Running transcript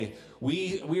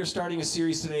We are starting a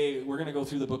series today. We're going to go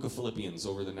through the book of Philippians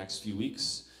over the next few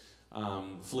weeks.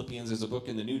 Philippians is a book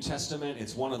in the New Testament.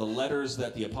 It's one of the letters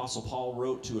that the Apostle Paul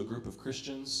wrote to a group of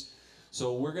Christians.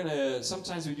 So we're going to,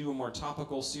 sometimes we do a more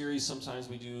topical series, sometimes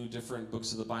we do different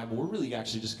books of the Bible. We're really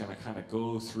actually just going to kind of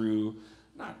go through,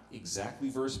 not exactly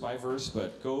verse by verse,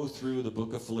 but go through the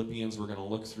book of Philippians. We're going to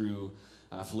look through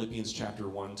Philippians chapter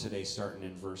 1 today, starting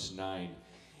in verse 9.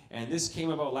 And this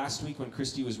came about last week when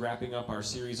Christy was wrapping up our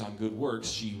series on good works.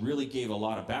 She really gave a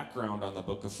lot of background on the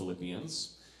book of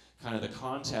Philippians, kind of the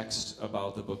context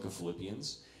about the book of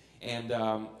Philippians. And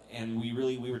we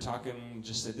were talking,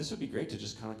 just said this would be great to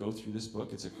just kind of go through this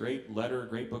book. It's a great letter, a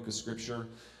great book of scripture.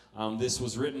 This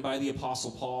was written by the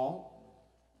Apostle Paul.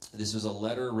 This was a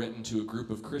letter written to a group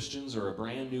of Christians or a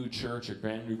brand new church, a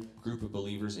brand new group of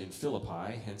believers in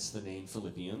Philippi, hence the name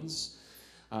Philippians.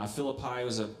 Philippi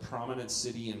was a prominent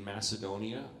city in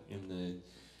Macedonia, in the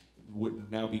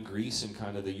would now be Greece and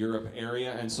kind of the Europe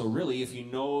area. And so really, if you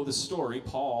know the story,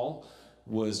 Paul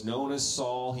was known as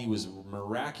Saul. He was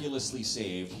miraculously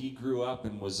saved. He grew up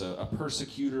and was a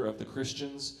persecutor of the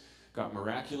Christians, got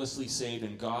miraculously saved,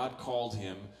 and God called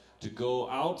him to go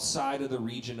outside of the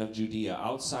region of Judea,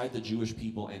 outside the Jewish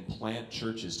people, and plant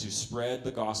churches to spread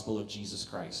the gospel of Jesus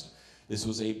Christ. This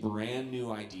was a brand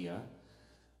new idea.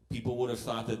 People would have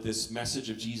thought that this message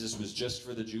of Jesus was just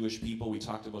for the Jewish people. We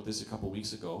talked about this a couple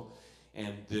weeks ago.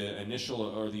 And the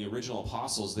original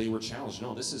apostles, they were challenged.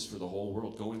 No, this is for the whole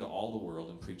world. Go into all the world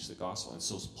and preach the gospel. And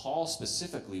so Paul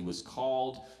specifically was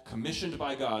called, commissioned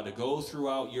by God to go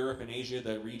throughout Europe and Asia,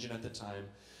 that region at the time,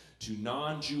 to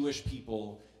non-Jewish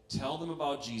people, tell them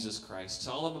about Jesus Christ,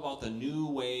 tell them about the new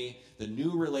way, the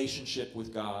new relationship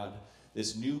with God,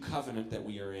 this new covenant that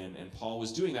we are in. And Paul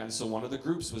was doing that. And so one of the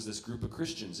groups was this group of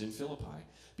Christians in Philippi.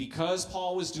 Because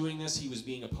Paul was doing this, he was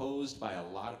being opposed by a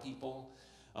lot of people,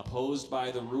 opposed by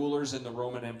the rulers in the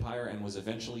Roman Empire, and was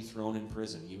eventually thrown in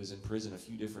prison. He was in prison a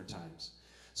few different times.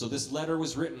 So this letter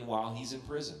was written while he's in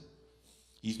prison.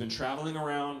 He's been traveling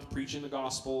around preaching the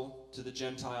gospel to the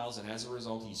Gentiles, and as a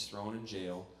result, he's thrown in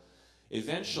jail.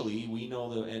 Eventually, we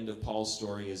know the end of Paul's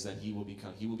story is that he will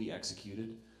be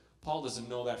executed. Paul doesn't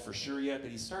know that for sure yet,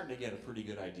 but he's starting to get a pretty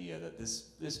good idea that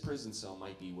this prison cell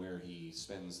might be where he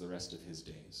spends the rest of his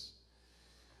days.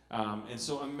 And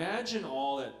so imagine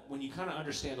all that, when you kind of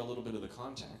understand a little bit of the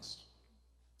context.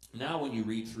 Now when you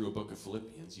read through a book of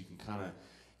Philippians, you can kind of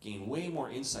gain way more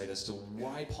insight as to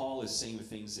why Paul is saying the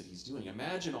things that he's doing.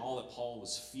 Imagine all that Paul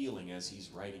was feeling as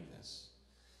he's writing this.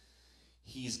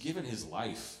 He's given his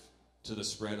life to the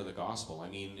spread of the gospel. I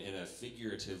mean, in a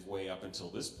figurative way up until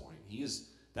this point.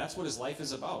 That's what his life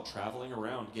is about, traveling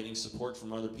around, getting support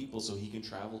from other people so he can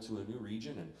travel to a new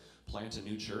region and plant a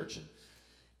new church. And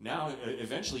now,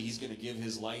 eventually, he's going to give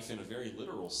his life in a very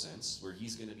literal sense, where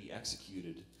he's going to be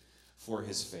executed for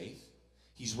his faith.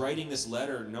 He's writing this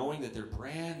letter knowing that they're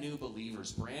brand new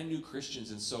believers, brand new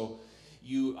Christians. And so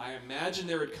I imagine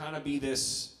there would kind of be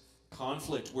this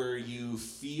conflict where you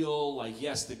feel like,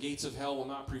 yes, the gates of hell will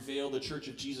not prevail. The Church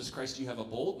of Jesus Christ, you have a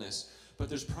boldness. But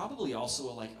there's probably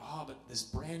also but this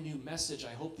brand new message,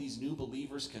 I hope these new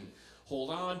believers can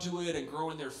hold on to it and grow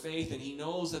in their faith. And he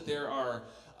knows that there's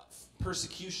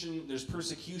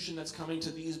persecution that's coming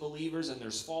to these believers, and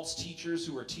there's false teachers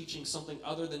who are teaching something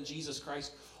other than Jesus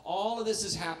Christ. All of this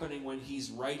is happening when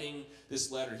he's writing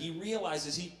this letter. He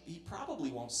realizes he probably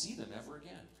won't see them ever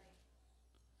again.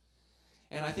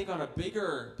 And I think on a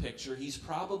bigger picture, he's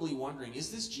probably wondering,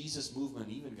 is this Jesus movement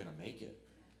even going to make it?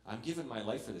 I'm giving my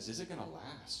life for this. Is it going to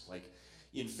last? Like,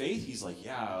 in faith, he's like,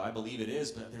 yeah, I believe it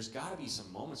is, but there's got to be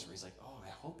some moments where he's like, oh,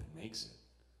 I hope it makes it.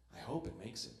 I hope it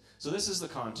makes it. So this is the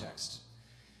context.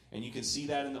 And you can see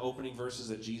that in the opening verses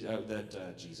that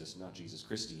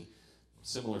Christy,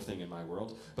 similar thing in my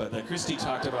world, but that Christy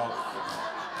talked about.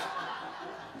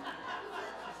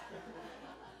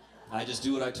 I just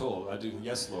do what I told. I do,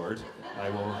 yes, Lord,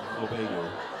 I will obey you.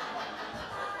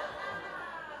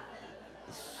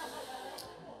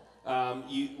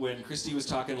 When Christy was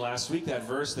talking last week, that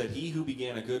verse that he who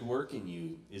began a good work in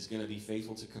you is going to be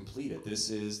faithful to complete it. This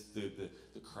is the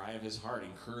cry of his heart,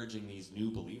 encouraging these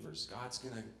new believers. God's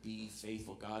going to be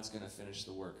faithful. God's going to finish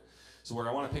the work. So where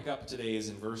I want to pick up today is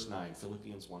in verse 9,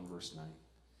 Philippians 1, verse 9.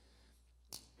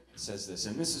 It says this,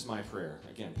 and this is my prayer.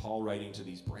 Again, Paul writing to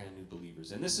these brand new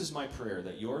believers. And this is my prayer,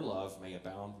 that your love may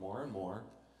abound more and more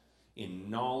in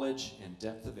knowledge and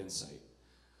depth of insight,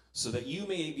 so that you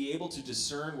may be able to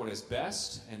discern what is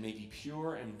best and may be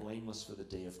pure and blameless for the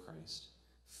day of Christ,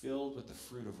 filled with the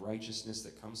fruit of righteousness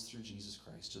that comes through Jesus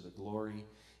Christ to the glory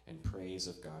and praise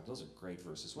of God. Those are great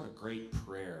verses. What a great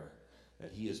prayer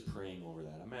that he is praying over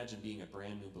that. Imagine being a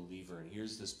brand new believer, and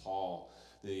here's this Paul,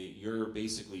 you're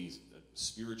basically a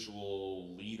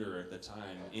spiritual leader at the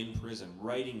time in prison,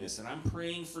 writing this. And I'm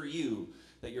praying for you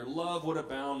that your love would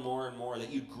abound more and more,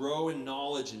 that you'd grow in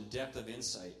knowledge and depth of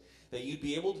insight, that you'd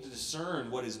be able to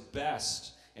discern what is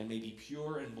best and may be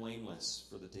pure and blameless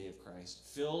for the day of Christ,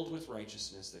 filled with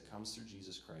righteousness that comes through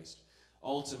Jesus Christ,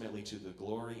 ultimately to the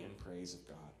glory and praise of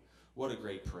God. What a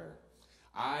great prayer.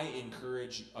 I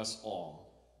encourage us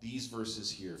all, these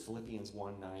verses here, Philippians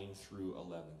 1, 9 through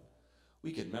 11.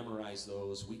 We could memorize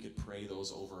those. We could pray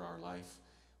those over our life.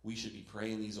 We should be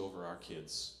praying these over our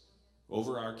kids.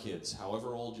 Over our kids,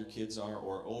 however old your kids are,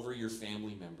 or over your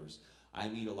family members. I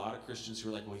meet a lot of Christians who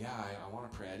are like, well, yeah, I want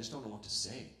to pray. I just don't know what to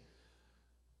say.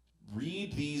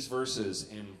 Read these verses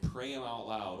and pray them out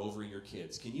loud over your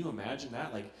kids. Can you imagine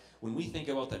that? Like, when we think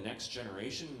about the next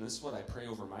generation, and this is what I pray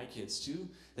over my kids too,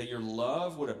 that your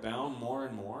love would abound more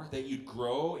and more, that you'd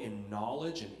grow in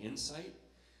knowledge and insight.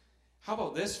 How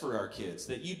about this for our kids?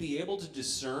 That you'd be able to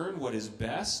discern what is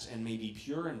best and may be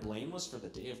pure and blameless for the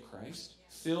day of Christ,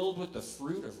 filled with the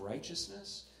fruit of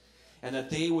righteousness, and that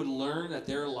they would learn that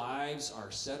their lives are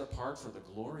set apart for the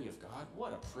glory of God.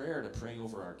 What a prayer to pray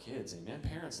over our kids. Amen.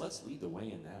 Parents, let's lead the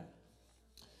way in that.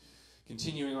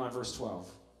 Continuing on, verse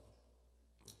 12.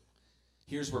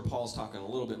 Here's where Paul's talking a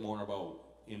little bit more about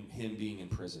him being in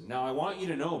prison. Now, I want you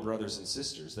to know, brothers and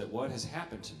sisters, that what has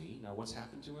happened to me, now what's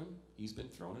happened to him? He's been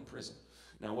thrown in prison.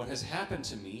 Now, what has happened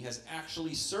to me has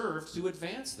actually served to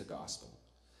advance the gospel.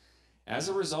 As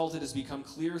a result, it has become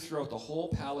clear throughout the whole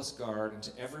palace guard and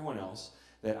to everyone else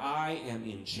that I am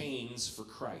in chains for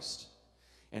Christ.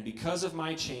 And because of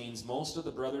my chains, most of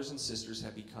the brothers and sisters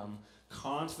have become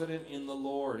confident in the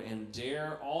Lord and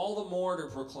dare all the more to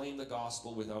proclaim the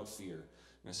gospel without fear.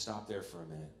 I'm going to stop there for a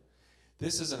minute.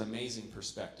 This is an amazing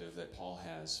perspective that Paul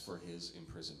has for his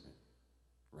imprisonment,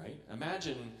 right?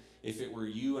 Imagine if it were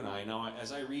you and I. Now,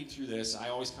 as I read through this, I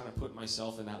always kind of put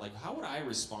myself in that, like, how would I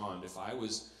respond if I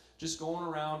was just going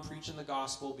around preaching the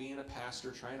gospel, being a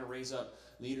pastor, trying to raise up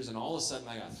leaders, and all of a sudden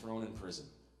I got thrown in prison?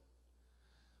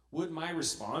 Would my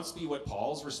response be what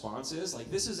Paul's response is?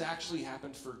 Like, this has actually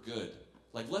happened for good.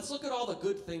 Like, let's look at all the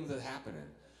good things that happen.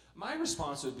 My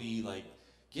response would be, like,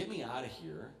 get me out of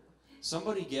here.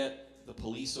 Somebody get the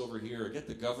police over here, or get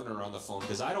the governor on the phone,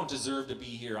 because I don't deserve to be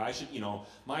here. I should,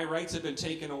 my rights have been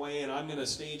taken away, and I'm going to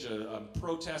stage a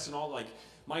protest and all, like,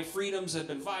 my freedoms have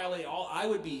been violated. I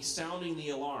would be sounding the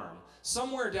alarm.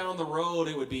 Somewhere down the road,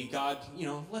 it would be, God,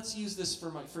 let's use this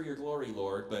for your glory,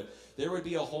 Lord. But there would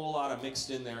be a whole lot of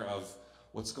mixed in there of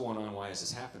what's going on, why is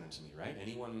this happening to me, right?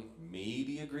 Anyone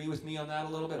maybe agree with me on that a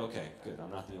little bit? Okay, good.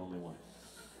 I'm not the only one.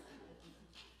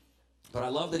 But I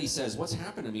love that he says, what's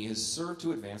happened to me has served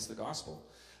to advance the gospel.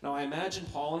 Now, I imagine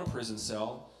Paul in a prison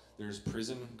cell, there's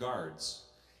prison guards.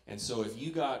 And so if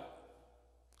you got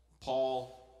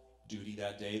Paul duty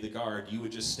that day, the guard, you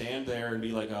would just stand there and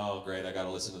be like, oh, great, I got to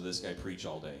listen to this guy preach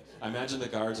all day. I imagine the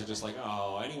guards are just like,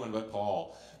 oh, anyone but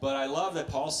Paul. But I love that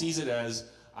Paul sees it as,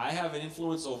 I have an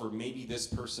influence over maybe this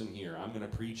person here. I'm going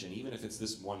to preach, and even if it's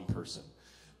this one person.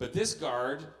 But this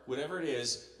guard, whatever it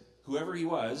is, whoever he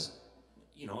was,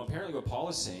 apparently what Paul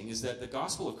is saying is that the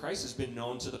gospel of Christ has been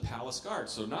known to the palace guard.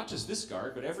 So not just this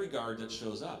guard, but every guard that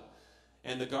shows up.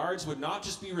 And the guards would not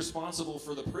just be responsible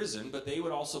for the prison, but they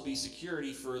would also be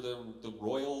security for the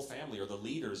royal family, or the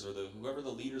leaders, or whoever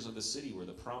the leaders of the city were,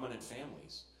 the prominent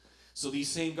families. So these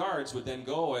same guards would then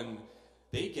go and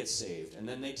they'd get saved, and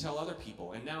then they'd tell other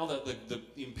people. And now the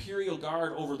imperial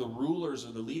guard over the rulers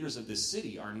or the leaders of this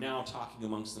city are now talking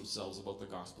amongst themselves about the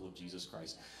gospel of Jesus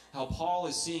Christ. How Paul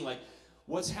is seeing, like,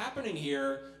 what's happening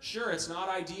here, sure, it's not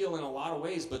ideal in a lot of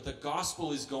ways, but the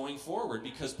gospel is going forward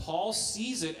because Paul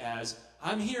sees it as,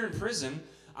 I'm here in prison,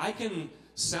 I can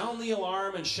sound the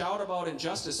alarm and shout about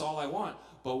injustice all I want,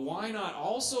 but why not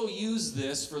also use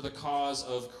this for the cause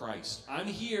of Christ? I'm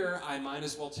here, I might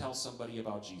as well tell somebody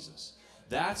about Jesus.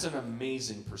 That's an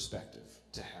amazing perspective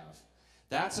to have.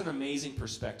 That's an amazing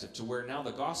perspective to where now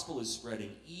the gospel is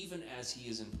spreading even as he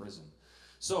is in prison.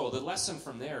 So the lesson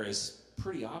from there is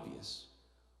pretty obvious.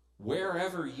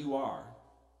 Wherever you are,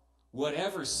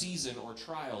 whatever season or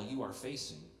trial you are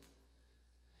facing,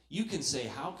 you can say,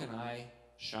 how can I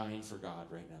shine for God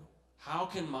right now? How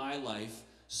can my life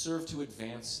serve to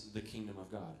advance the kingdom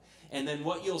of God? And then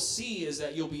what you'll see is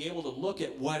that you'll be able to look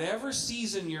at whatever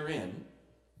season you're in,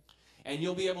 and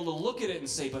you'll be able to look at it and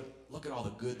say, but look at all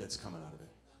the good that's coming out of it.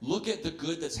 Look at the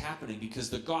good that's happening because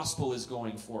the gospel is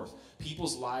going forth.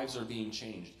 People's lives are being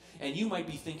changed. And you might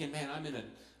be thinking, man, I'm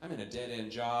in a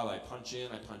dead-end job. I punch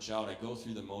in, I punch out, I go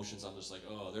through the motions. I'm just like,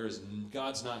 oh,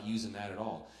 God's not using that at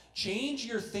all. Change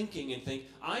your thinking and think,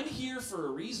 I'm here for a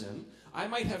reason. I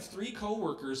might have 3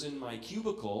 coworkers in my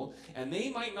cubicle, and they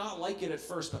might not like it at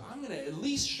first, but I'm going to at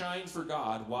least shine for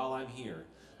God while I'm here.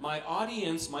 My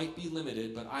audience might be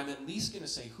limited, but I'm at least going to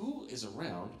say, who is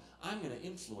around? I'm going to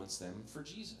influence them for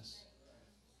Jesus.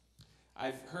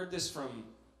 I've heard this from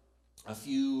a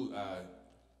few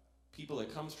people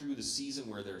that come through the season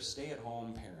where they're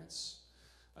stay-at-home parents.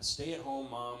 A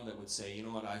stay-at-home mom that would say, you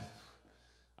know what,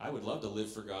 I would love to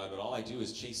live for God, but all I do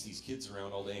is chase these kids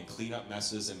around all day and clean up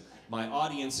messes, and my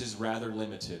audience is rather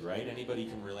limited, right? Anybody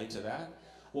can relate to that?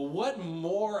 Well, what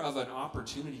more of an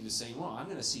opportunity to say, well, I'm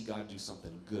going to see God do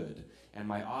something good, and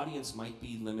my audience might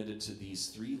be limited to these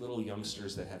 3 little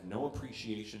youngsters that have no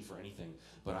appreciation for anything,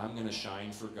 but I'm going to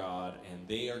shine for God, and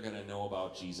they are going to know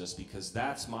about Jesus because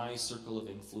that's my circle of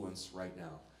influence right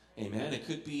now. Amen? It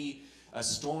could be a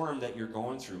storm that you're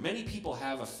going through. Many people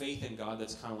have a faith in God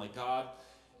that's kind of like, God,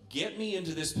 get me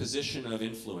into this position of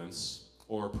influence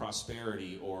or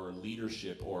prosperity or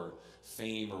leadership or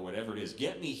fame or whatever it is.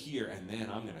 Get me here, and then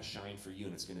I'm going to shine for you,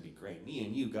 and it's going to be great. Me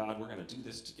and you, God, we're going to do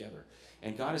this together.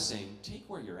 And God is saying, take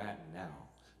where you're at now.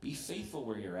 Be faithful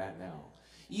where you're at now.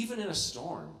 Even in a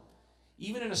storm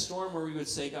where we would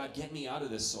say, God, get me out of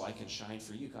this so I can shine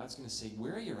for you, God's going to say,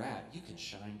 where you're at, you can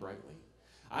shine brightly.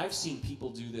 I've seen people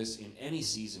do this in any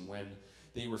season when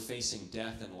they were facing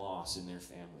death and loss in their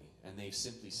family. And they've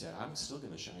simply said, I'm still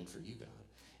going to shine for you, God.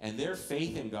 And their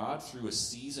faith in God through a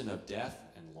season of death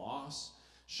and loss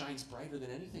shines brighter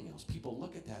than anything else. People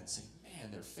look at that and say,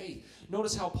 man, their faith.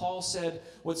 Notice how Paul said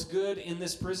what's good in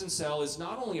this prison cell is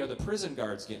not only are the prison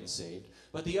guards getting saved,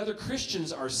 but the other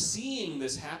Christians are seeing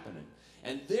this happening.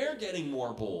 And they're getting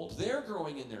more bold. They're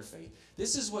growing in their faith.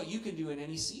 This is what you can do in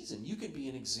any season. You can be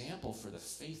an example for the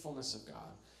faithfulness of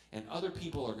God. And other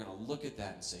people are going to look at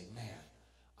that and say, man,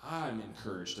 I'm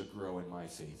encouraged to grow in my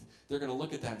faith. They're going to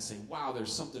look at that and say, wow,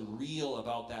 there's something real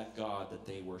about that God that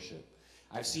they worship.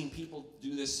 I've seen people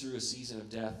do this through a season of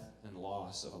death and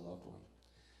loss of a loved one.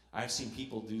 I've seen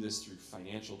people do this through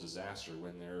financial disaster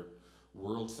when their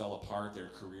world fell apart, their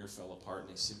career fell apart, and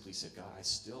they simply said, God, I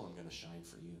still am going to shine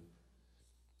for you.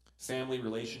 Family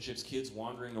relationships, kids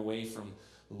wandering away from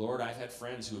the Lord. I've had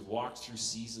friends who have walked through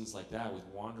seasons like that with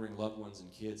wandering loved ones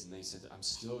and kids, and they said, I'm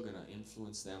still going to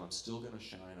influence them. I'm still going to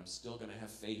shine. I'm still going to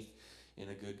have faith in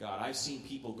a good God. I've seen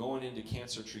people going into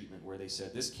cancer treatment where they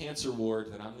said, this cancer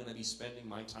ward that I'm going to be spending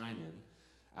my time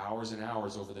in, hours and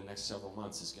hours over the next several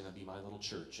months, is going to be my little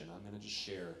church, and I'm going to just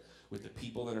share with the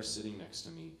people that are sitting next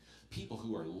to me, people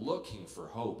who are looking for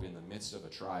hope in the midst of a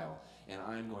trial, and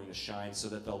I'm going to shine so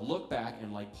that they'll look back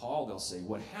and like Paul, they'll say,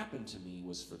 what happened to me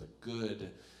was for the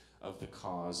good of the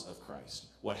cause of Christ.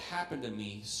 What happened to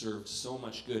me served so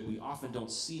much good. We often don't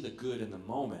see the good in the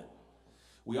moment.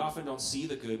 We often don't see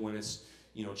the good when it's,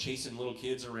 chasing little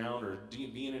kids around or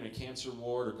being in a cancer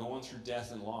ward or going through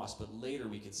death and loss. But later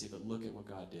we can say, but look at what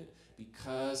God did.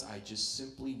 Because I just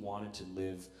simply wanted to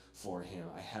live for him.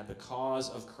 I had the cause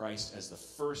of Christ as the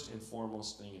first and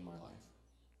foremost thing in my life.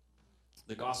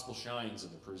 The gospel shines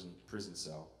in the prison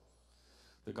cell.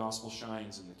 The gospel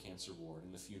shines in the cancer ward,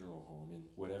 in the funeral home, in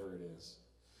whatever it is.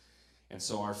 And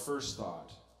so our first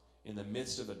thought, in the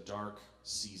midst of a dark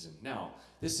season. Now,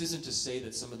 this isn't to say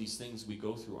that some of these things we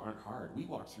go through aren't hard. We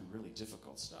walk through really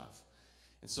difficult stuff.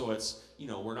 And so it's,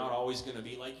 we're not always going to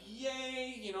be like,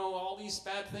 yay, all these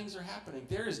bad things are happening.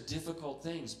 There is difficult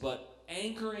things, but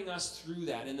anchoring us through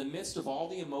that in the midst of all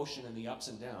the emotion and the ups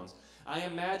and downs. I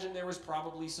imagine there was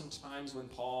probably some times when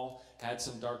Paul had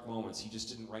some dark moments. He just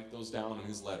didn't write those down in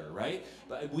his letter, right?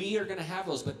 But we are going to have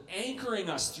those. But anchoring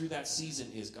us through that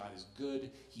season is God is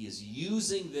good. He is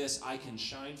using this. I can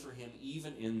shine for him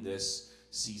even in this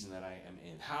season that I am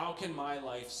in. How can my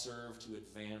life serve to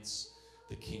advance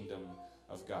the kingdom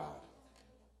of God?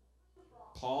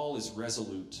 Paul is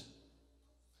resolute.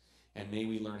 And may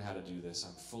we learn how to do this.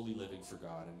 I'm fully living for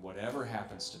God. And whatever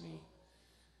happens to me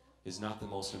is not the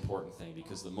most important thing,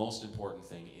 because the most important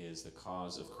thing is the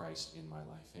cause of Christ in my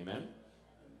life. Amen?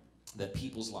 That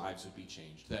people's lives would be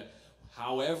changed. That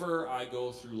however I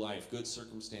go through life, good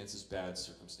circumstances, bad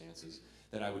circumstances,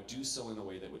 that I would do so in a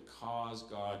way that would cause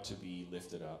God to be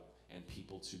lifted up and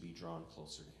people to be drawn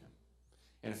closer to him.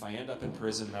 And if I end up in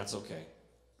prison, that's okay.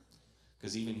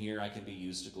 Because even here I can be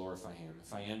used to glorify him.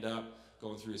 If I end up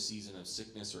going through a season of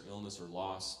sickness or illness or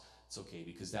loss, it's okay,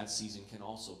 because that season can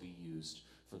also be used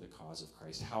for the cause of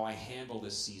Christ. How I handle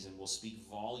this season will speak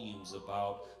volumes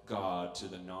about God to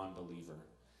the non-believer.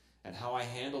 And how I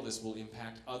handle this will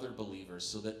impact other believers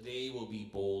so that they will be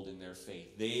bold in their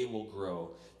faith. They will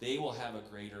grow. They will have a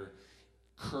greater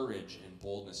courage and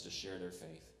boldness to share their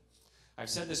faith. I've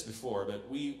said this before, but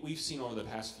we've seen over the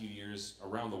past few years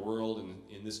around the world and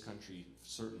in this country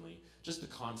certainly, just the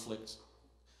conflict,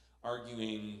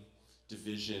 arguing,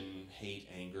 division, hate,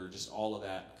 anger, just all of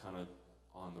that kind of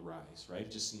on the rise, right?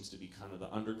 It just seems to be kind of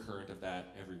the undercurrent of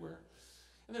that everywhere.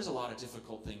 And there's a lot of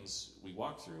difficult things we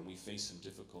walk through, and we face some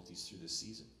difficulties through this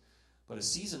season. But a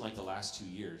season like the last 2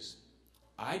 years,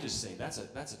 I just say that's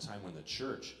a time when the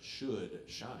church should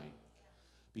shine.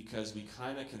 Because we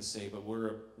kind of can say, but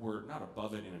we're not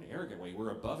above it in an arrogant way.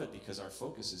 We're above it because our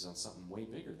focus is on something way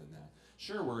bigger than that.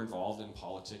 Sure, we're involved in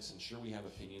politics, and sure we have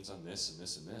opinions on this and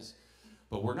this and this.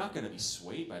 But we're not going to be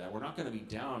swayed by that. We're not going to be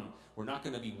down. We're not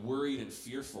going to be worried and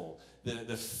fearful.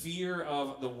 The fear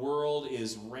of the world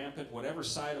is rampant, whatever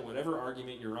side or whatever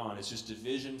argument you're on. It's just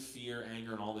division, fear,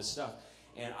 anger, and all this stuff.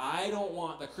 And I don't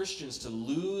want the Christians to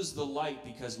lose the light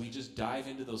because we just dive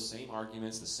into those same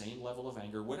arguments, the same level of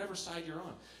anger, whatever side you're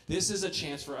on. This is a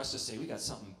chance for us to say we got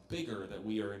something bigger that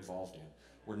we are involved in.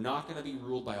 We're not going to be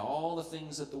ruled by all the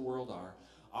things that the world are.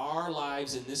 Our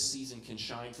lives in this season can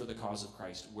shine for the cause of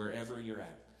Christ wherever you're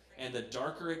at. And the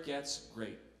darker it gets,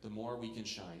 great. The more we can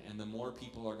shine. And the more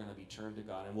people are going to be turned to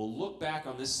God. And we'll look back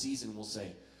on this season and we'll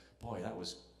say, boy, that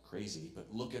was crazy. But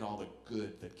look at all the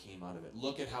good that came out of it.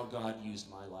 Look at how God used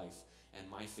my life and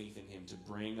my faith in him to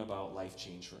bring about life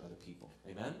change for other people.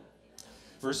 Amen?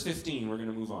 Verse 15, we're going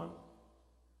to move on.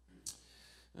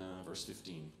 Verse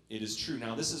 15. It is true.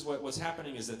 Now, this is what's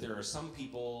happening is that there are some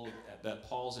people that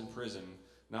Paul's in prison.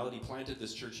 Now that he planted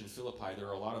this church in Philippi, there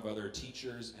are a lot of other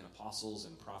teachers and apostles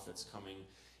and prophets coming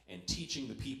and teaching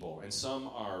the people. And some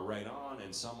are right on,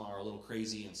 and some are a little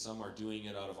crazy, and some are doing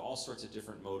it out of all sorts of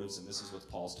different motives, and this is what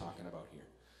Paul's talking about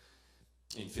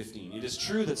here. In 15, it is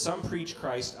true that some preach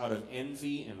Christ out of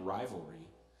envy and rivalry,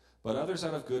 but others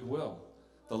out of goodwill.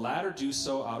 The latter do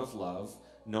so out of love,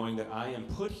 knowing that I am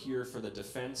put here for the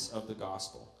defense of the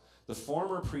gospel. The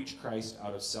former preach Christ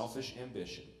out of selfish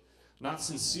ambition, not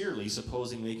sincerely,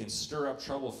 supposing they can stir up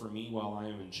trouble for me while I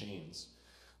am in chains.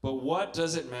 But what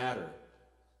does it matter?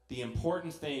 The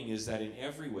important thing is that in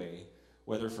every way,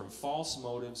 whether from false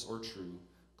motives or true,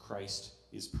 Christ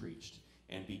is preached.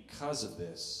 And because of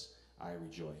this, I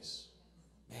rejoice.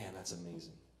 Man, that's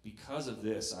amazing. Because of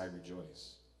this, I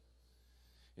rejoice.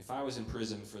 If I was in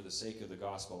prison for the sake of the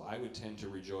gospel, I would tend to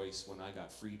rejoice when I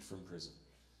got freed from prison.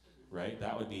 Right?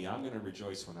 That would be, I'm going to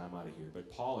rejoice when I'm out of here.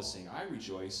 But Paul is saying, I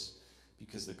rejoice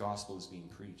because the gospel is being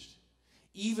preached.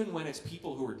 Even when it's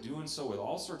people who are doing so with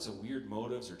all sorts of weird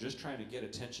motives or just trying to get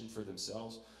attention for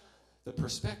themselves, the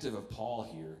perspective of Paul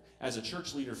here, as a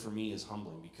church leader for me, is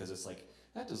humbling because it's like,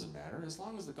 that doesn't matter as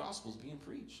long as the gospel is being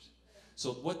preached.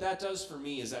 So what that does for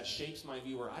me is that shapes my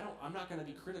view where I'm not going to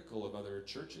be critical of other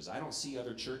churches. I don't see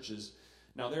other churches.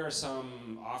 Now, there are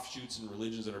some offshoots and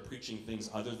religions that are preaching things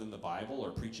other than the Bible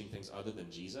or preaching things other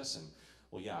than Jesus, and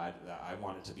well, yeah, I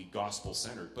want it to be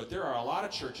gospel-centered. But there are a lot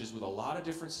of churches with a lot of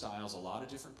different styles, a lot of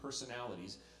different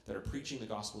personalities that are preaching the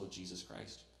gospel of Jesus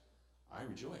Christ. I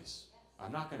rejoice.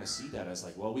 I'm not going to see that as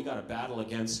like, well, we got to battle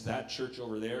against that church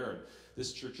over there or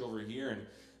this church over here and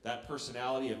that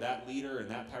personality of that leader and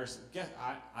that person.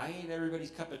 I ain't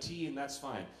everybody's cup of tea, and that's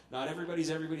fine. Not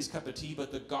everybody's cup of tea,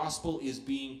 but the gospel is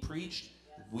being preached.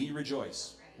 We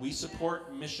rejoice. We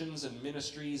support missions and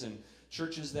ministries and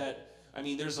churches that,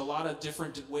 there's a lot of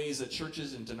different ways that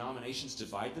churches and denominations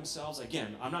divide themselves.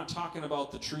 Again, I'm not talking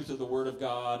about the truth of the Word of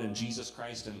God and Jesus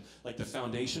Christ and like the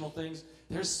foundational things.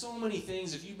 There's so many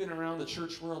things. If you've been around the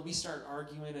church world, we start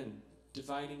arguing and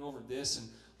dividing over this and,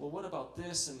 well, what about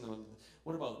this? And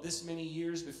what about this many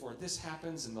years before this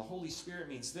happens? And the Holy Spirit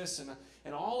means this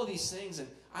and all of these things. And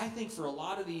I think for a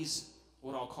lot of these,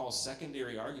 what I'll call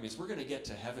secondary arguments, we're going to get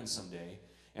to heaven someday.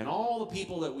 And all the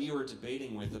people that we were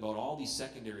debating with about all these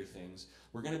secondary things,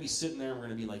 we're going to be sitting there and we're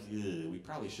going to be like, we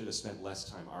probably should have spent less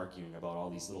time arguing about all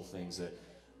these little things that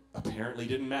apparently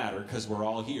didn't matter because we're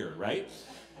all here, right?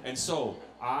 And so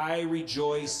I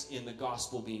rejoice in the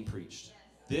gospel being preached.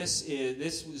 This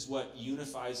is what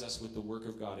unifies us with the work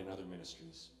of God in other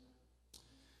ministries.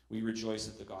 We rejoice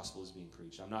that the gospel is being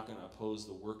preached. I'm not going to oppose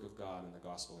the work of God and the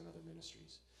gospel in other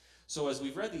ministries. So as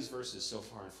we've read these verses so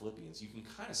far in Philippians, you can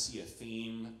kind of see a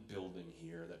theme building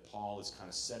here that Paul is kind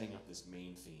of setting up this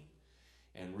main theme.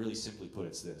 And really simply put,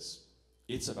 it's this.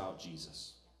 It's about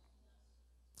Jesus.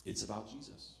 It's about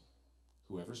Jesus.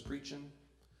 Whoever's preaching,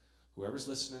 whoever's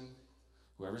listening,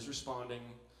 whoever's responding,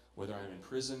 whether I'm in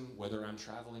prison, whether I'm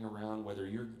traveling around, whether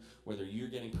you're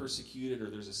getting persecuted or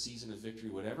there's a season of victory,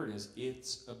 whatever it is,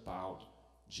 it's about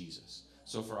Jesus.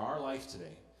 So for our life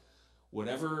today,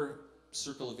 Whatever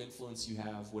circle of influence you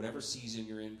have, whatever season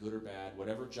you're in, good or bad,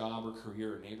 whatever job or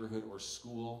career or neighborhood or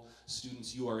school,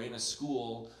 students, you are in a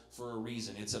school for a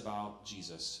reason. It's about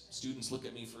Jesus. Students, look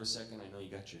at me for a second. I know you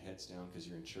got your heads down because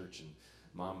you're in church and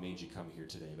Mom made you come here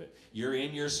today, but you're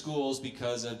in your schools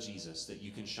because of Jesus, that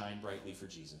you can shine brightly for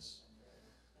Jesus.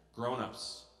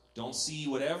 Grown-ups, don't see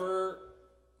whatever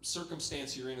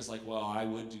circumstance you're in as like, well, I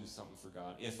would do something for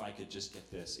God if I could just get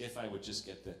this, if I would just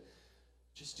get the...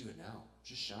 Just do it now.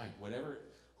 Just shine.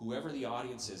 Whoever the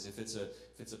audience is, if it's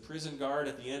a prison guard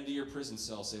at the end of your prison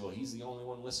cell, say, well, he's the only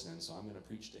one listening, so I'm going to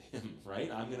preach to him, right?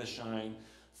 I'm going to shine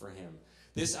for him.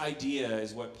 This idea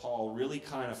is what Paul really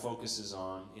kind of focuses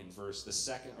on in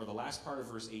the last part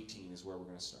of verse 18 is where we're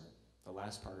going to start. The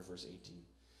last part of verse 18.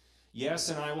 Yes,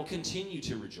 and I will continue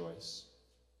to rejoice.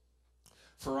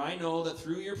 For I know that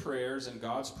through your prayers and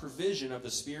God's provision of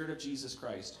the Spirit of Jesus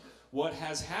Christ, what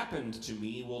has happened to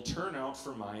me will turn out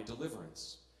for my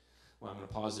deliverance. Well, I'm going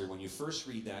to pause there. When you first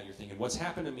read that, you're thinking, what's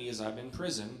happened to me is I'm in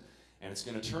prison, and it's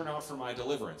going to turn out for my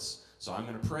deliverance. So I'm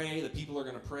going to pray, the people are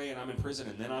going to pray, and I'm in prison,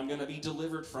 and then I'm going to be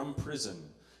delivered from prison.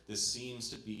 This seems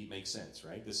to make sense,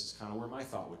 right? This is kind of where my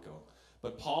thought would go.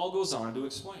 But Paul goes on to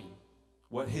explain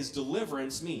what his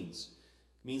deliverance means.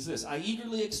 It means this: I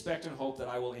eagerly expect and hope that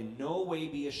I will in no way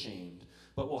be ashamed,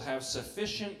 but will have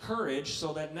sufficient courage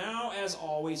so that now, as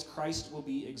always, Christ will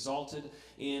be exalted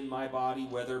in my body,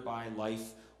 whether by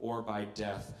life or by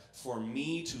death. For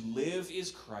me to live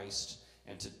is Christ,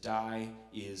 and to die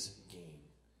is gain.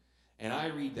 And I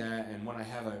read that, and when I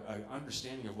have an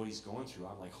understanding of what he's going through,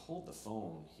 I'm like, hold the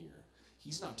phone here.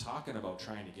 He's not talking about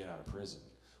trying to get out of prison.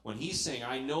 When he's saying,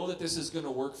 I know that this is going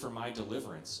to work for my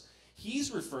deliverance,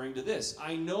 he's referring to this.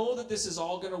 I know that this is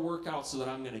all going to work out so that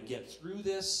I'm going to get through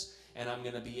this, and I'm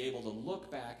going to be able to look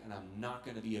back, and I'm not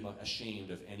going to be ashamed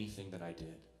of anything that I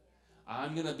did.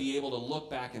 I'm going to be able to look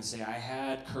back and say, I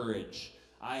had courage.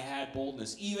 I had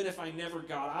boldness. Even if I never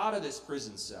got out of this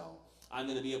prison cell, I'm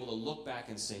going to be able to look back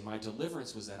and say, my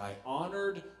deliverance was that I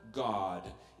honored God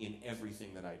in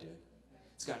everything that I did.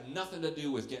 It's got nothing to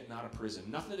do with getting out of prison,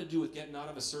 nothing to do with getting out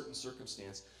of a certain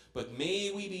circumstance, but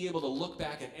may we be able to look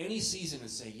back at any season and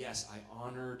say, yes, I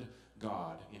honored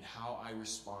God in how I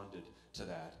responded to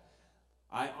that.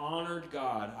 I honored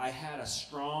God. I had a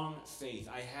strong faith.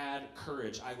 I had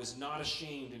courage. I was not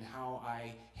ashamed in how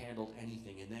I handled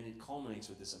anything. And then it culminates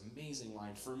with this amazing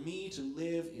line: for me to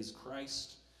live is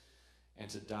Christ, and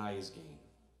to die is gain.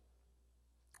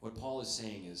 What Paul is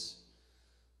saying is,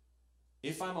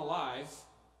 if I'm alive,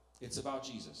 it's about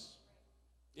Jesus.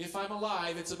 If I'm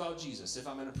alive, it's about Jesus. If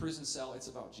I'm in a prison cell, it's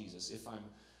about Jesus. If I'm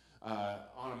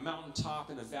on a mountaintop,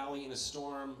 in a valley, in a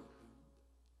storm,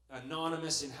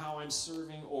 anonymous in how I'm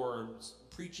serving or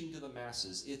preaching to the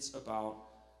masses, it's about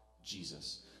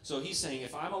Jesus. So he's saying,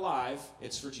 if I'm alive,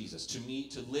 it's for Jesus. To me,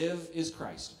 to live is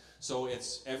Christ. So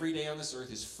it's every day on this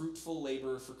earth is fruitful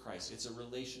labor for Christ. It's a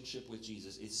relationship with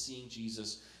Jesus. It's seeing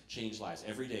Jesus change lives.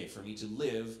 Every day for me to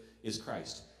live is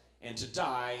Christ. And to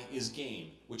die is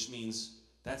gain, which means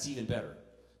that's even better,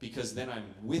 because then I'm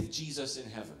with Jesus in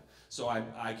heaven. So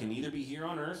I can either be here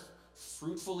on earth,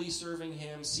 fruitfully serving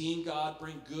him, seeing God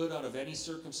bring good out of any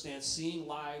circumstance, seeing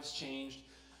lives changed,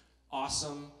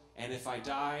 awesome. And if I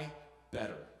die,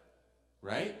 better,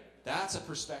 right? That's a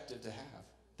perspective to have.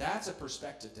 That's a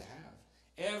perspective to have.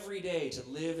 Every day to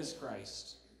live as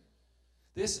Christ.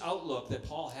 This outlook that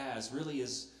Paul has really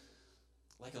is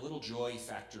like a little joy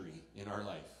factory in our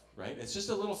life, right? It's just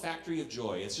a little factory of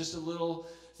joy. It's just a little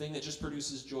thing that just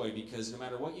produces joy, because no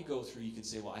matter what you go through, you can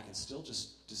say, well, I can still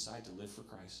just decide to live for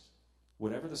Christ,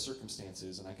 whatever the circumstance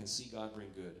is, and I can see God bring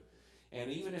good.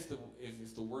 And even if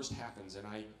the worst happens and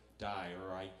I die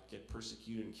or I get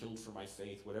persecuted and killed for my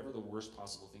faith, whatever the worst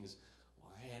possible thing is,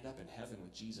 well, I end up in heaven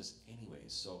with Jesus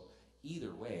anyways. So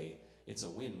either way, it's a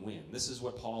win-win. This is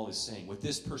what Paul is saying. With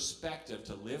this perspective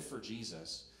to live for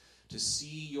Jesus, to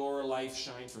see your life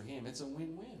shine for him, it's a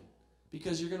win-win.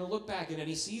 Because you're going to look back at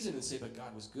any season and say, but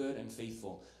God was good and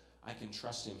faithful. I can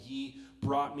trust him. He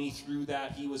brought me through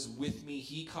that. He was with me.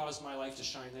 He caused my life to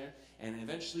shine there. And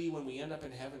eventually, when we end up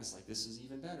in heaven, it's like, this is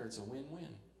even better. It's a win-win.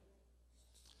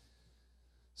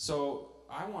 So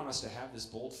I want us to have this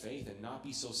bold faith and not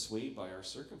be so swayed by our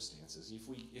circumstances.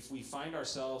 If we find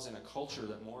ourselves in a culture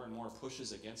that more and more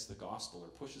pushes against the gospel or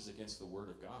pushes against the word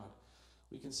of God,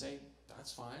 we can say,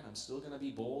 that's fine. I'm still going to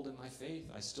be bold in my faith.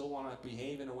 I still want to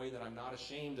behave in a way that I'm not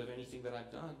ashamed of anything that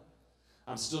I've done.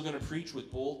 I'm still going to preach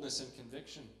with boldness and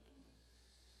conviction.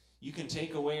 You can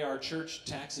take away our church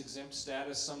tax-exempt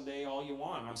status someday all you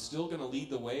want. I'm still going to lead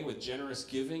the way with generous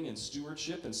giving and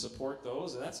stewardship and support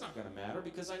those. And that's not going to matter,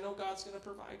 because I know God's going to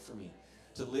provide for me.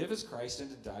 To live as Christ and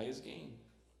to die as gain.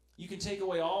 You can take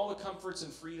away all the comforts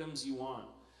and freedoms you want,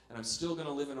 and I'm still going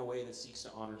to live in a way that seeks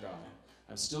to honor God.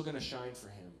 I'm still going to shine for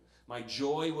him. My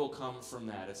joy will come from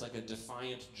that. It's like a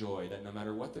defiant joy that no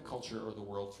matter what the culture or the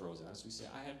world throws at us, we say,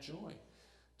 I have joy.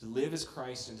 To live as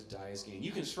Christ and to die as gain.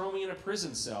 You can throw me in a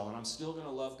prison cell and I'm still going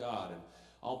to love God. And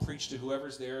I'll preach to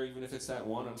whoever's there, even if it's that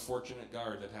one unfortunate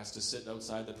guard that has to sit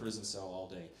outside the prison cell all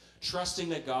day. Trusting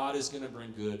that God is going to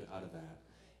bring good out of that.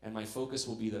 And my focus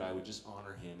will be that I would just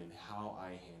honor him in how I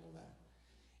handle that.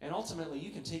 And ultimately,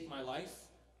 you can take my life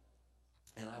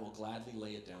and I will gladly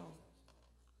lay it down.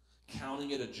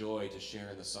 Counting it a joy to share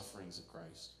in the sufferings of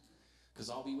Christ. Because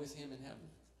I'll be with him in heaven.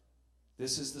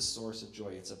 This is the source of joy.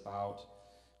 It's about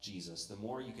Jesus. The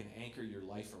more you can anchor your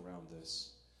life around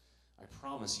this, I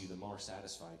promise you, the more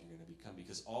satisfied you're going to become.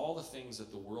 Because all the things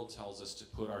that the world tells us to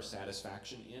put our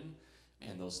satisfaction in,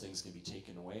 and those things can be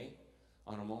taken away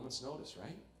on a moment's notice,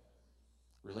 right?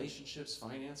 Relationships,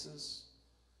 finances,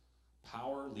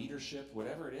 power, leadership,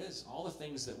 whatever it is, all the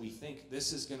things that we think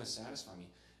this is going to satisfy me.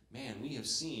 Man, we have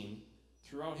seen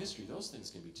throughout history, those things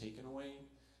can be taken away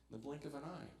in the blink of an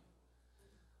eye.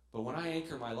 But when I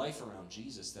anchor my life around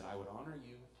Jesus, that I would honor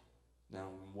you. Now,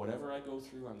 whatever I go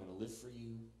through, I'm going to live for you.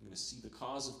 I'm going to see the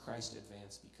cause of Christ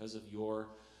advance because of your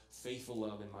faithful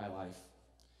love in my life.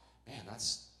 Man,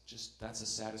 that's a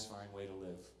satisfying way to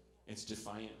live. It's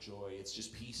defiant joy. It's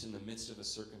just peace in the midst of a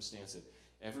circumstance that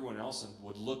everyone else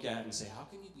would look at and say, how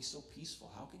can you be so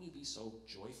peaceful? How can you be so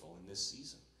joyful in this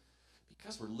season?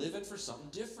 Because we're living for something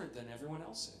different than everyone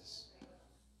else is.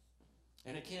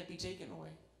 And it can't be taken away.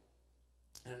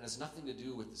 And it has nothing to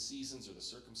do with the seasons or the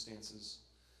circumstances.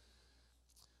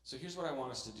 So here's what I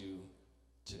want us to do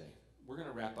today. We're going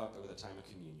to wrap up with a time of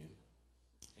communion.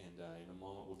 And in a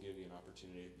moment, we'll give you an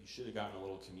opportunity. You should have gotten a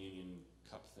little communion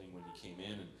cup thing when you came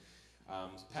in. And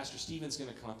Pastor Stephen's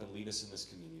going to come up and lead us in this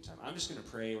communion time. I'm just going to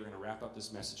pray. We're going to wrap up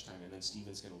this message time, and then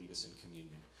Stephen's going to lead us in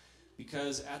communion.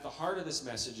 Because at the heart of this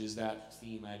message is that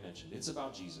theme I mentioned. It's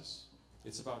about Jesus.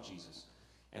 It's about Jesus.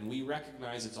 And we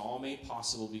recognize it's all made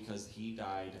possible because he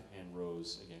died and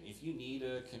rose again. If you need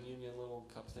a communion little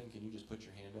cup thing, can you just put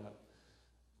your hand up?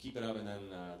 Keep it up, and then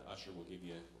the usher will give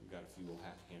you, we've got a few we'll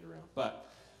hand around. But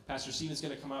Pastor Stephen's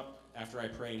going to come up after I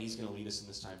pray, and he's going to lead us in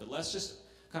this time. But let's just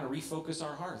kind of refocus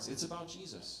our hearts. It's about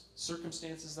Jesus.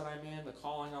 Circumstances that I'm in, the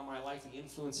calling on my life, the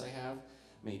influence I have,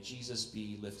 may Jesus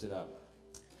be lifted up.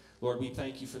 Lord, we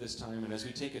thank you for this time, and as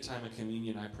we take a time of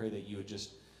communion, I pray that you would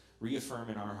just reaffirm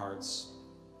in our hearts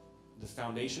the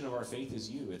foundation of our faith is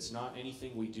you. It's not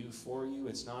anything we do for you.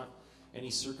 It's not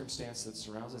any circumstance that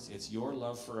surrounds us. It's your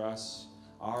love for us,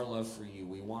 our love for you.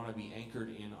 We want to be anchored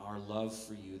in our love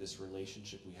for you, this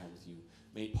relationship we have with you,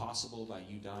 made possible by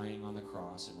you dying on the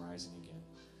cross and rising again.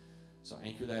 So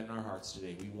anchor that in our hearts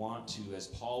today. We want to, as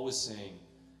Paul was saying,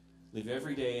 live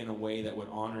every day in a way that would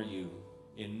honor you.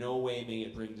 In no way may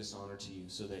it bring dishonor to you,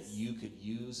 so that you could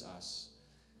use us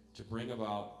to bring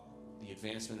about the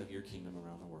advancement of your kingdom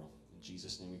around the world. In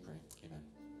Jesus' name we pray. Amen.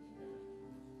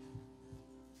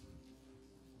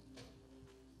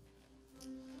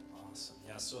 Awesome.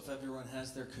 Yeah, so if everyone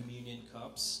has their communion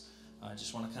cups, I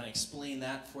just want to kind of explain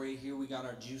that for you here. We got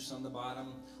our juice on the bottom,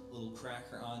 a little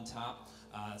cracker on top.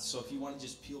 So if you want to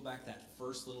just peel back that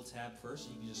first little tab first,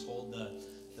 you can just hold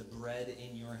the bread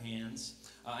in your hands.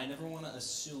 I never want to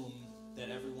assume that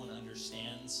everyone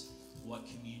understands what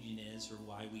communion is or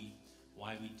why we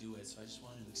do it. So I just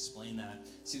wanted to explain that.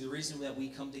 See, the reason that we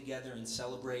come together and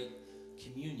celebrate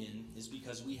communion is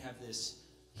because we have this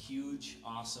huge,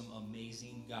 awesome,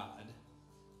 amazing God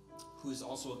who is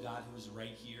also a God who is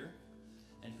right here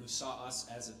and who saw us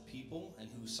as a people and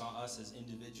who saw us as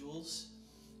individuals,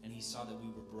 and he saw that we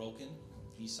were broken.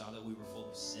 He saw that we were full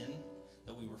of sin,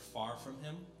 that we were far from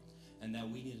him, and that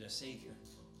we needed a Savior.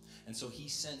 And so he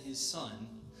sent his son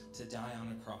to die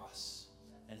on a cross,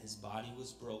 and his body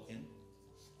was broken,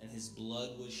 and his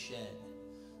blood was shed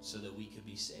so that we could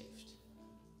be saved.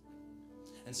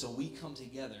 And so we come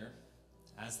together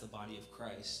as the body of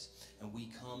Christ, and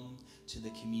we come to the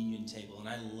communion table. And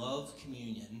I love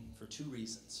communion for two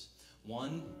reasons.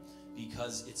 One,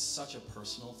 because it's such a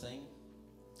personal thing.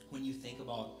 When you think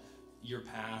about your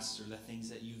past or the things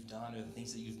that you've done or the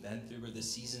things that you've been through or the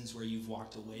seasons where you've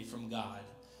walked away from God,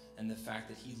 and the fact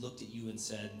that he looked at you and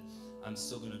said, I'm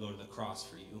still going to go to the cross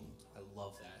for you. I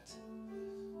love that.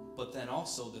 But then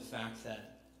also the fact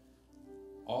that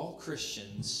all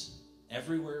Christians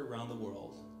everywhere around the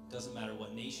world, doesn't matter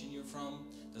what nation you're from,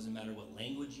 doesn't matter what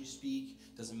language you speak,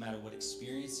 doesn't matter what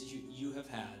experiences you have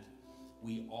had,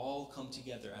 we all come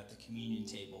together at the communion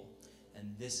table,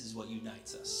 and this is what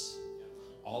unites us.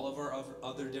 All of our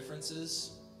other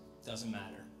differences doesn't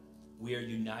matter. We are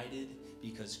united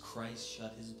because Christ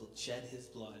shed his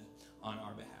blood on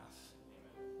our behalf.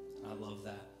 I love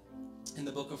that. In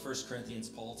the book of 1 Corinthians,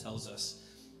 Paul tells us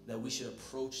that we should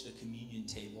approach the communion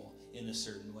table in a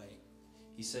certain way.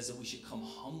 He says that we should come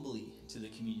humbly to the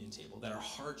communion table, that our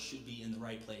hearts should be in the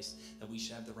right place, that we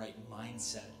should have the right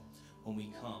mindset when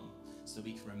we come, so that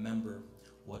we can remember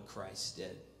what Christ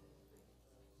did.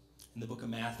 In the book of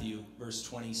Matthew, verse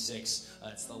 26,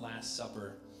 it's the Last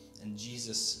Supper, and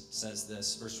Jesus says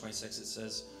this. Verse 26, it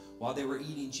says, "While they were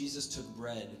eating, Jesus took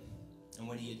bread, and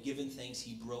when he had given thanks,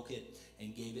 he broke it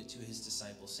and gave it to his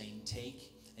disciples, saying,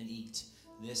 'Take and eat.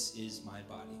 This is my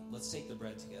body.'" Let's take the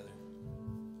bread together.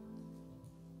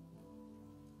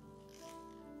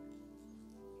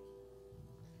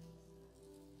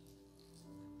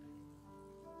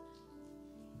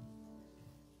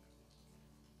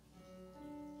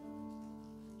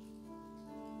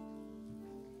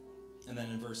 And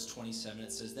then in verse 27,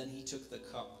 it says, "Then he took the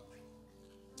cup,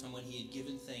 and when he had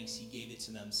given thanks, he gave it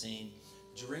to them, saying,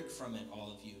 'Drink from it,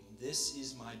 all of you. This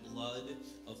is my blood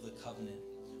of the covenant,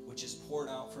 which is poured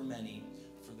out for many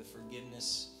for the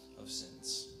forgiveness of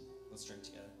sins.'" Let's drink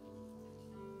together.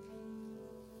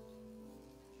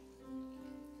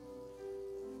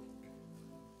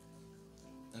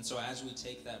 And so as we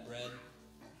take that bread,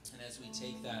 and as we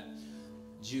take that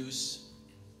juice,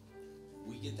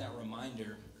 we get that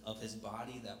reminder of his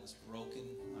body that was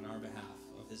broken on our behalf,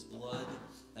 of his blood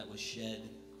that was shed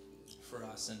for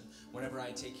us. And whenever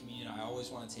I take communion, I always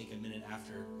want to take a minute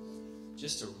after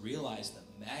just to realize the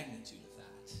magnitude of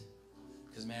that.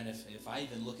 Because man, if I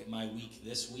even look at my week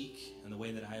this week and the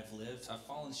way that I have lived, I've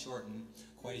fallen short in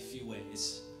quite a few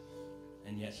ways.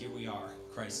 And yet here we are,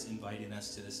 Christ inviting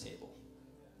us to this table.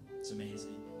 It's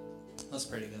amazing. Let's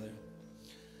pray together.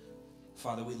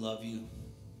 Father, we love you.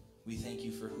 We thank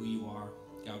you for who you are.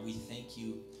 God, we thank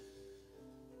you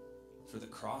for the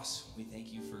cross. We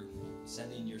thank you for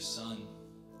sending your son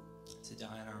to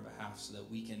die on our behalf so that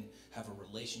we can have a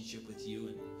relationship with you,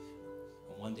 and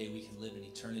one day we can live in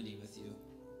eternity with you.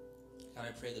 God,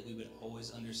 I pray that we would always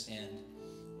understand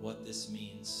what this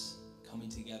means, coming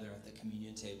together at the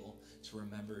communion table to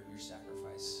remember your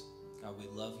sacrifice. God, we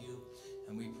love you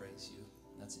and we praise you.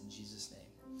 That's in Jesus' name.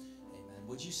 Amen.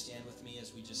 Would you stand with me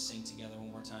as we just sing together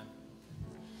one more time?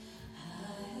 I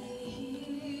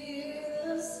hear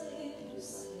the Savior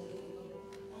say,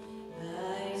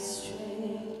 "Thy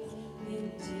strength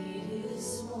indeed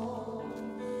is small.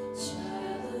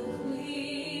 Child of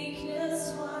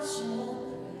weakness, watch and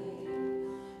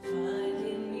pray. Find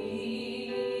in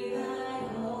me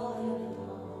thy all in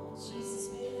all." Jesus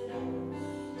paid it all.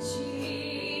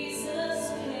 Jesus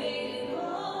paid it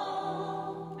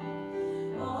all.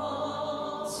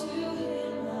 All to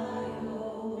him I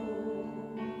owe.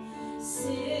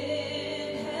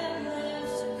 Sin had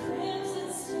left a crimson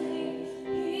stain.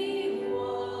 He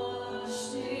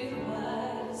washed it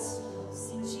white as snow.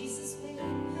 Sing, Jesus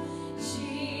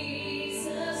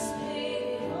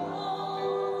paid it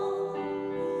all.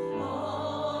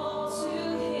 All to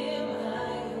him I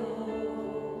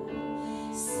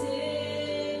owe.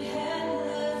 Sin had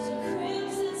left a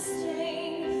crimson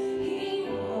stain. He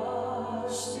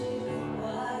washed it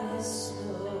white as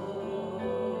snow.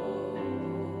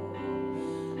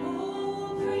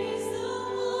 Oh, praise the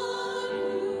one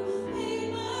who paid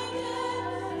my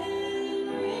debt and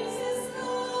brings his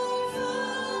life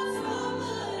up from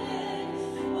the dead.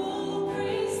 Oh,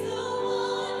 praise the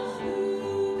one who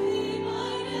paid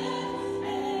my debt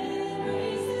and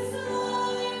brings his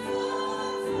life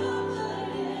up from the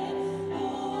dead.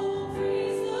 Oh,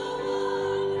 praise the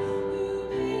one who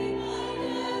paid my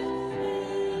debt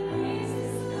and brings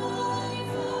his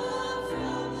life up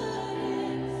from the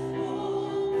dead.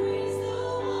 Oh, praise the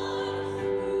one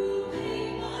who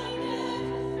paid my debt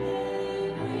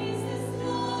and brings his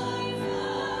life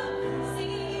up.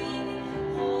 Sing it again.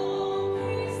 Oh,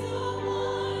 praise the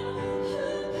one who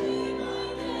paid my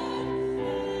debt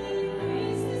and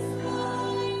brings his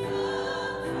life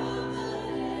up from the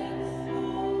dead.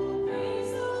 Oh,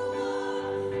 praise the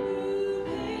one who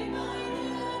paid my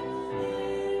debt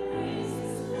and brings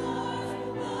his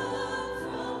life up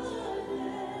from the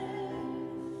dead.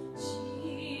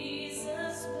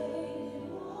 Jesus paid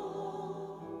it all.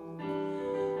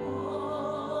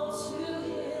 All to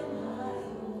him I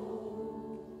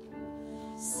owe.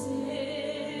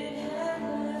 Sin had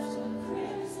left a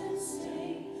crimson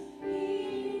stain.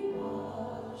 He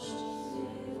washed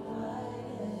it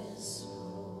white as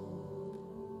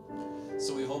snow. So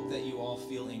we hope that you all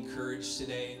feel encouraged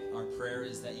today. Our prayer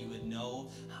is that you would know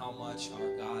how much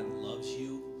our God loves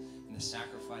you and the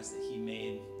sacrifice that he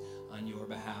made on your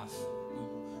behalf.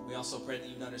 We We also pray that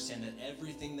you would understand that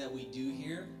everything that we do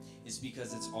here is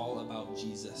because it's all about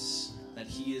Jesus, that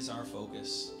he is our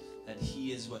focus, that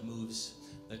he is what moves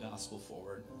the gospel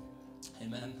forward.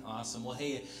 Amen. Awesome. Well,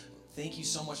 hey, thank you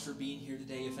so much for being here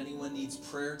today. If anyone needs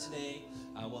prayer today,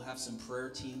 we'll have some prayer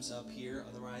teams up here.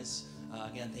 Otherwise,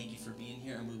 again, thank you for being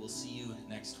here, and we will see you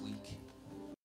next week.